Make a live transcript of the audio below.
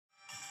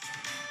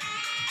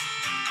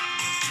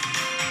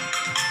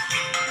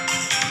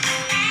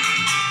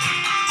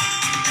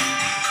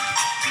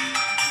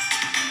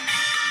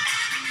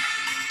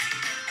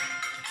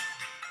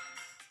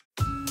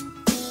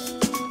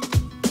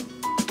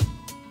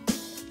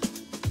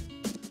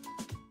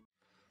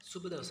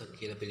සුබ දවසක්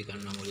කියලා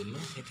පිළිගන්නවා මුලින්ම.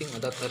 ඉතින්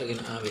අදත්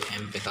අරගෙන ආවේ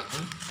ඇම්ප් එකක්.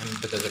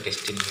 ඇම්ප් එකක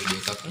ටෙස්ටිං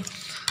වීඩියෝ එකක්.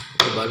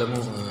 ඒක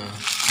බලමු.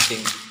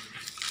 ඉතින්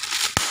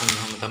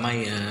කොහොම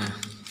තමයි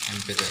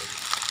ඇම්ප් එක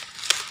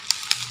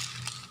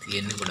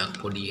තියෙන්නේ ගොඩක්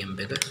පොඩි ඇම්ප්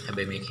එක.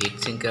 හැබැයි මේක හීට්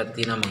සින්ක් එකක්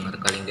තියෙනවා. මම අර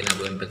කලින්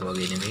ගෙනාවු ඇම්ප් එක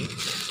වගේ නෙමෙයි.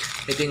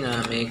 ඉතින්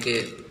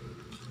මේකේ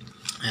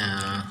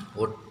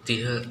වොට්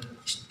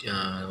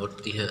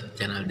 30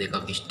 channel දෙකක්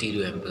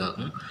ස්ටීරියෝ ඇම්ප් එකක්.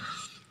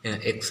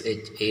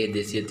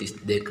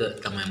 XHA232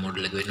 තමයි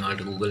මොඩල් එක වෙන්නේ.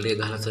 ඔයාලට Google එකේ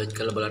ගහලා සර්ච්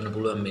කරලා බලන්න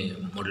පුළුවන් මේ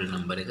මොඩල්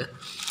නම්බර් එක.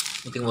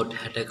 ඉතින් වොට්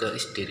 60ක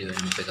ස්ටීරියෝ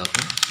ඇම්ප් එකක්.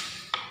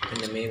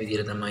 මෙන්න මේ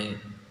විදිහට තමයි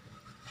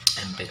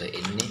ඇම්ප් එක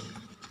එන්නේ.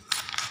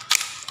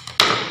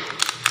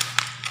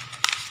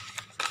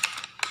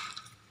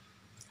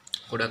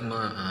 ගොඩක්ම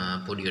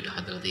පොඩියට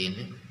හදලා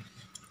තියෙන්නේ.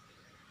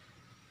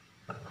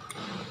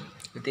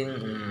 ඉතින්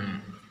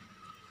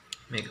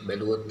මේක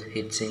බැලුවොත්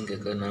හීට් සින්ක්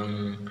එක නම්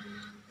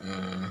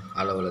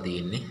අලවල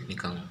තියෙන්නේ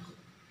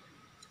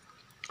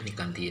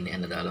නිකන් තියෙන්නේ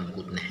ඇඳ දාලා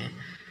මුකුත් නැහැ.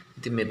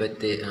 ඉතින් මේ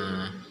පැත්තේ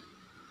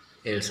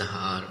L සහ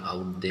R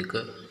out දෙක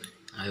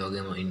ආය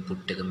වගේම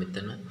ඉන්පුට් එක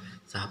මෙතන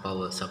සහ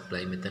පවර්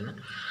සප්ලයි මෙතන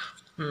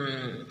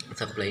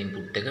සප්ලයි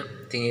ඉන්පුට් එක.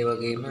 ඉතින් ඒ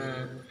වගේම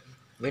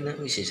වෙන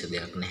විශේෂ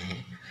දෙයක් නැහැ.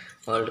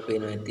 ඔයාලට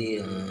පේනවා ඇති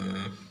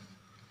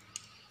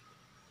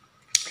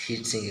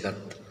හීට් සින්ක්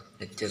එකත්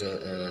එච්චර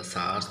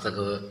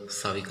සාර්ථකව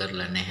සවි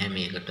කරලා නැහැ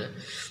මේකට.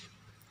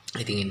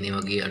 ඉතින් ඉන්නේ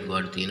වගේ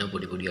අඩුපාඩු තියෙන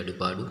පොඩි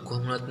අඩුපාඩු.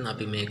 කොහොම වුණත්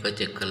අපි මේක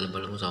චෙක් කරලා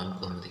බලමු සවුන්ඩ්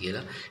කොහොමද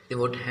කියලා. ඉතින්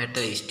වොට්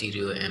 60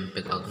 ස්ටීරියෝ ඇම්ප්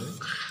එකක්.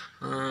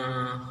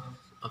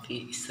 අපි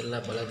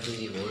ඉස්සෙල්ලා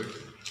බලද්දී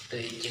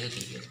වෝල්ටේජ් එක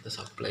කීයක්ද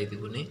සප්ලයි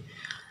තිබුණේ?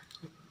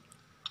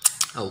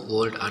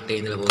 වෝල්ට් 8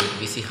 ඉඳලා වෝල්ට්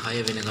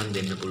 26 වෙනකන්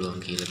දෙන්න පුළුවන්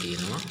කියලා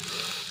තියෙනවා.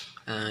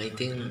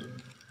 ඉතින්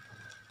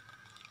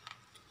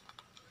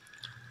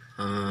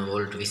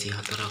වෝල්ට්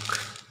 24ක්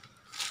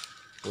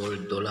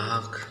වෝල්ට්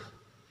 12ක්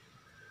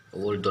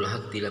වෝල්ට්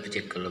 12ක් තියලා අපි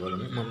චෙක් කරලා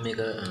බලමු. මම මේක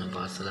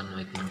පාස්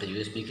කරනවා ඉක්මනට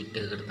USB කිට්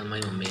එකකට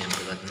තමයි මම මේ ඇම්ප්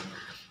එකත්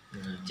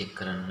චෙක්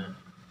කරන්න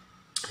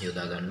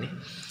යොදාගන්නේ.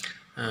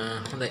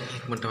 හොඳයි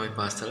ඉක්මනට තමයි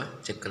පාස් කරලා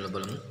චෙක් කරලා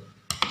බලමු.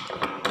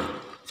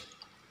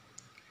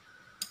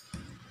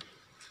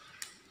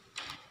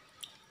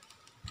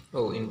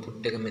 ඔව්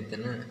ඉන්පුට් එක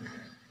මෙතන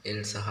L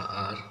සහ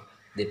R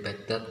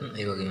දෙපැත්තත්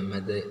ඒ වගේම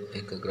මැද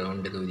එක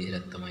ග්‍රවුන්ඩ් එක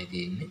විදිහට තමයි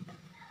තියෙන්නේ.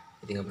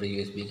 ඉතින් අපේ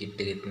USB කිට්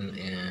එකෙත්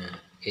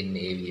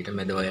එන්නේ ඒ විදිහට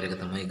මැද වයර් එක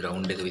තමයි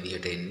ග්‍රවුන්ඩ් එක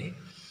විදිහට එන්නේ.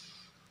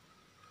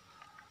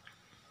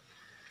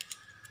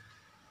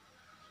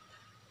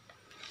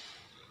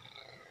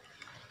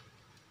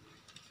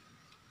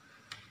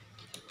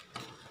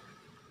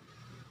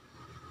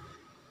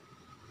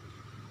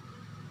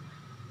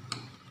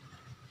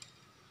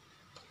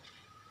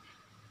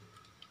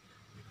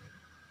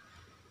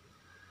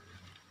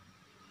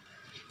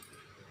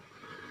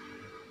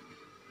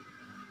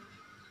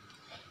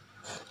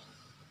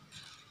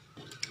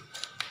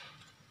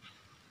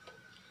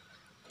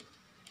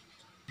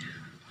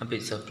 අපි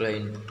සප්ලයි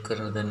ඉන්පුට්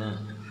කරන තැන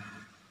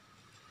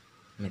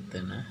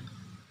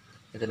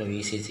මෙතන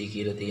VCC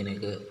කියලා තියෙන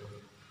එක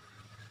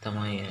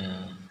තමයි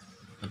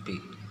අපි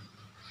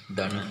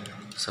ධන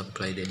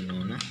සප්ලයි දෙන්න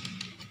ඕන.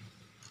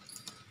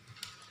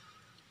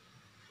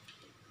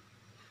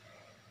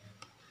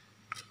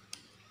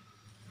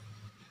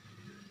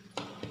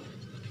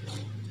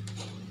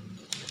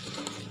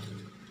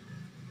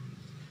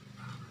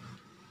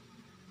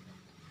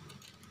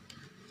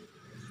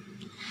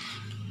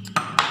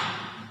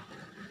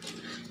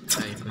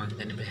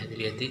 මම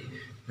පැහැදිලි ඇති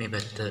මේ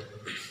පැත්ත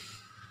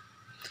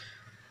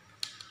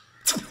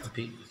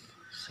අපි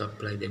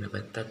සප්ලයි දෙන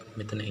පැත්තත්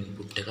මෙතන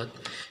ඉන්පුට් එකත්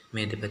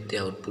මේ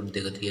දෙපැත්තේ අවුට්පුට්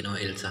දෙක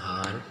තියෙනවා L සහ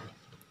R.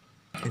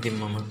 ඉතින්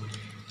මම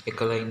එක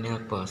ලයින්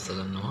එකක් පාස්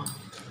කරනවා.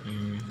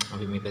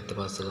 අපි මේ පැත්ත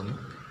පාස් කරමු.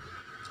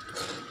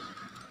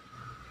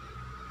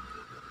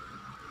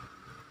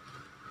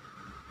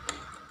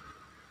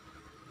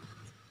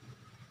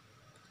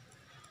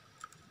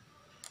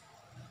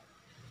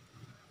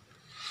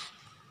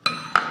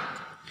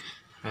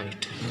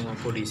 right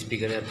පොඩි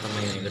ස්පීකර් එකක්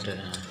තමයි මේකට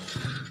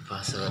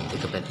පාස් කරත්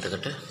එක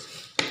පැත්තකට.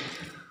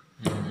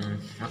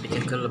 අපි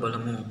චෙක් කරලා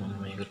බලමු මම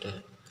මේකට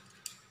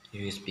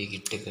USB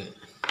කිට් එක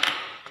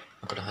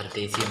අපිට හරියට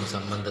ACM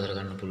සම්බන්ධ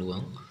කරගන්න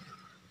පුළුවන්.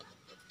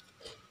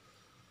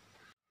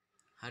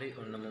 හරි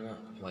ඔන්න මම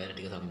වයර්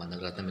ටික සම්බන්ධ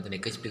කරගත්තා. මෙතන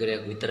එක ස්පීකර්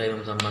එකක් විතරයි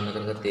මම සම්බන්ධ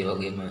කරගත්තේ. ඒ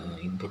වගේම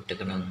ඉන්පුට්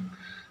එක නම්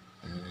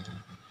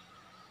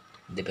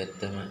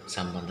දෙපැත්තම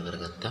සම්බන්ධ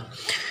කරගත්තා.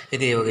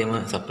 ඉතින් ඒ වගේම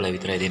සප්ලයි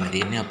විතරයි දෙන්න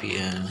තියෙන්නේ. අපි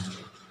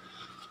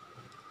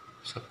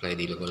සප්ලයි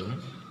දීලා බලමු.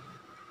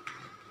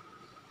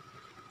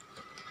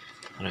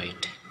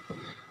 right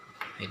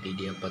LED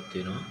අපත්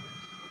වෙනවා.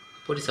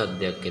 පොඩි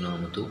සද්දයක්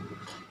එනවා මුතු.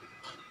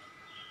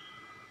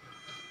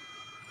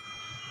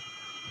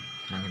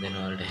 මම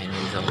හිතනවා වලට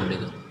හැනෙන සවුන්ඩ්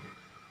එක.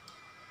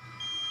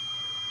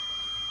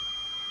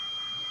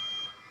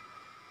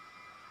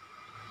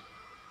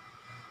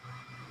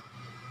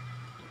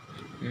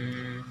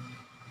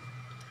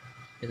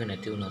 ඒක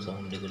නැති වුණා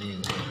සවුන්ඩ් එක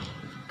නේද?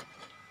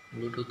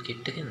 Bluetooth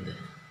කිට් එකෙන්ද?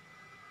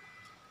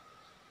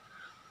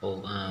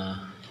 ඔව්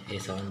ඒ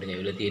සවුන්ඩ් එක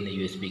ඇවිල්ලා තියෙන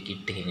USB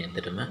kit එකෙන්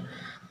ඇත්තටම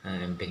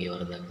amp එකේ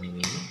වරදක්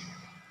නෙමෙයි.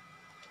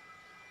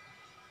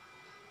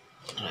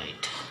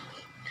 right.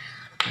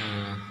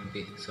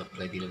 අපි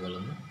supply දීලා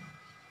බලමු.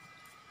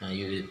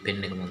 pen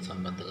එක මම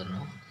සම්බන්ධ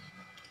කරනවා.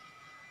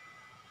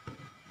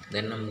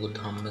 දැන් නම් මොකුත්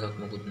හම් එකක්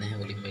මොකුත් නැහැ.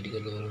 වලින් වැඩි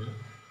කරලා බලමු.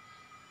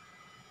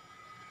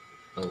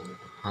 ඔව්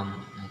හම්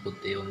මොකුත්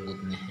ඒව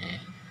මොකුත් නැහැ.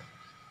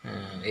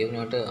 ඒ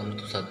වුණාට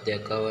අමුතු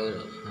සද්දයක් ආව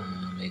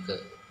මේක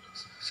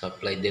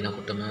සප්ලයි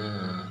දෙනකොටම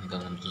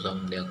නිකන් අමුතු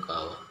සම්දයක්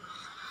ආවා.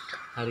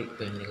 හරි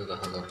පෙන් එක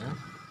ගහගමු.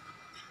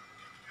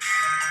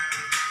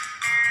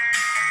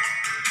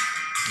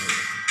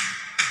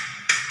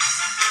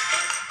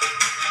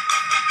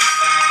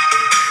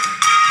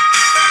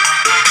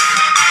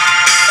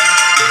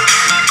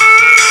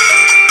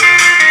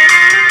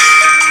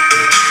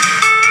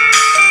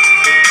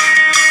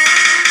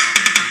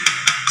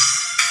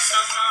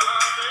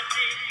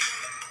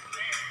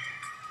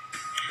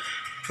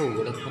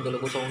 ගොඩක් හොඳ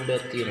ලොකු සවුන්ඩ්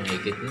එකක් තියෙනවා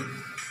ඒකෙත්.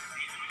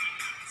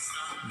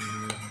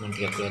 මම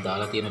ටිකක් ඔය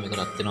දාලා තියෙන මේක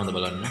රත් වෙනවද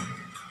බලන්න.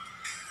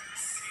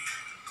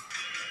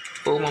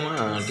 ඔව් මම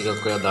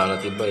ටිකක් ඔය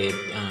දාලා තිබ්බා ඒ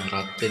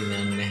රත්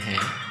වෙන්නේ නැහැ.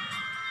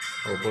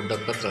 ඔව්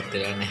පොඩ්ඩක්වත් රත්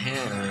වෙලා නැහැ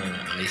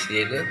IC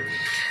එක.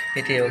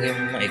 ඉතින් ඒ වගේම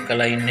එක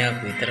ලයින් එකක්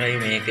විතරයි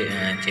මේක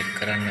චෙක්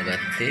කරන්න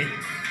ගත්තේ.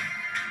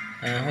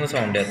 හොඳ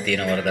සවුන්ඩ් එකක්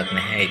තියෙන වරදක්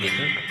නැහැ ඒකෙත්.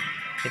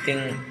 ඉතින්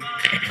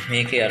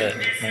මේකේ අර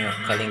මම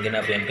කලින් ගෙන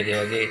අපේ amp එකේ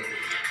වගේ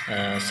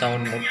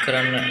සවුන්ඩ් මුට්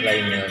කරන්න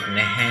ලයින් එකක්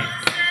නැහැ.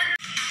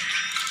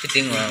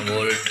 ඉතින්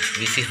වෝල්ට්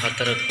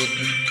 24කුත්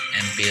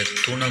ඇම්පියර්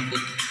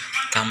 3කුත්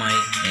තමයි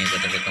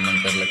මේකට රෙකමන්ඩ්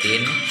කරලා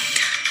තියෙන්නේ.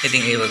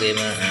 ඉතින් ඒ වගේම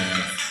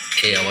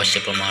ඒ අවශ්‍ය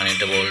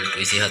ප්‍රමාණයට වෝල්ට්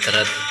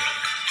 24ත්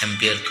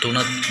ඇම්පියර්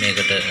 3ත්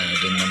මේකට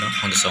දුන්නම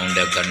හොඳ සවුන්ඩ්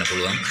එකක් ගන්න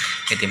පුළුවන්.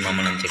 ඉතින් මම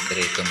නම් චෙක්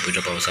කරේ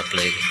කම්පියුටර් පවර්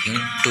සප්ලයි එකකින්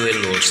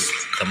 12 වෝල්ට්ස්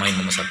තමයි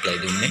මම සප්ලයි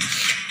දුන්නේ.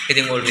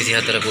 ඉතින් වෝල්ට්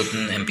 24කුත්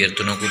ඇම්පියර්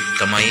 3කුත්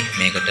තමයි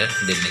මේකට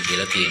දෙන්න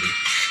කියලා තියෙන්නේ.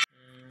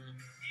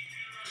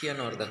 කියන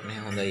වරදක්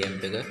නැහැ හොඳයි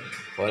amp එක.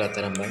 ඔයාලා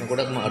තරම් බලන්න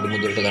ගොඩක්ම අඩු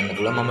මුදලට ගන්න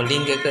පුළුවන්. මම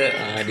link එක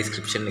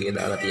description එකේ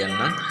දාලා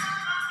තියන්නම්.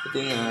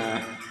 ඉතින්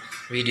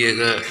වීඩියෝ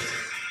එක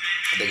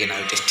අදගෙන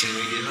ආව ටෙස්ටිං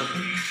වීඩියෝ එකක්.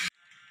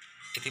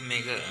 ඉතින්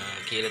මේක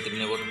කියලා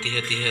තිබුණේ watt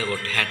 30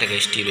 watt 60ක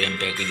ස්ටීරියෝ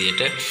amp එකක්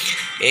විදියට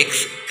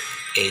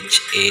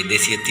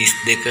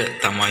XHA232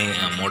 තමයි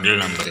මොඩල්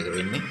නම්බර එක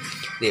වෙන්නේ.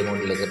 මේ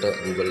මොඩල් එකට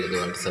Google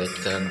එකේ වලට සර්ච්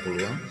කරන්න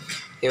පුළුවන්.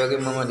 ඒ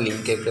වගේම මම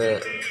link එක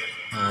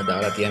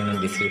දාලා තියන්න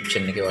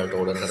description එකේ වලට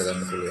order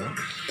කරගන්න පුළුවන්.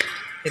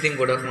 ඉතින්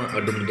ගොඩක්ම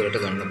අඩු මුදලට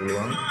ගන්න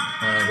පුළුවන්.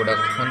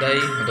 ගොඩක් හොඳයි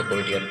හොඳ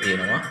quality එකක්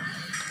තියෙනවා.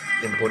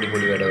 ඉතින් පොඩි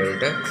වැඩ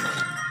වලට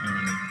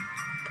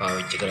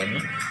පාවිච්චි කරන්න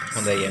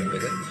හොඳයි amp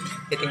එක.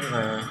 ඉතින්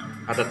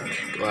අදත්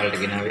ඔයාලට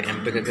ගෙනාවේ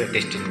amp එකක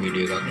ටෙස්ටිං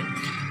වීඩියෝ එකක්.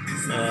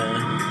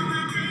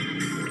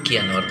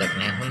 කියන්න වරදක්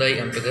නැහැ. හොඳයි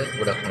amp එක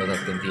ගොඩක් හොඳ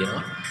තත්ත්වෙන්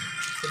තියෙනවා.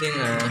 ඉතින්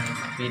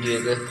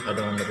වීඩියෝ එක අද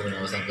මම මෙතන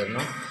අවසන්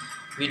කරනවා.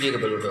 වීඩියෝ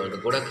එක බලුවට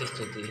ඔයාලට ගොඩක්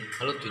ස්තුතියි.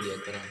 අලුත් වීඩියෝ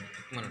එකක් කරන්න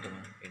ඉක්මනටම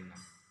එන්න.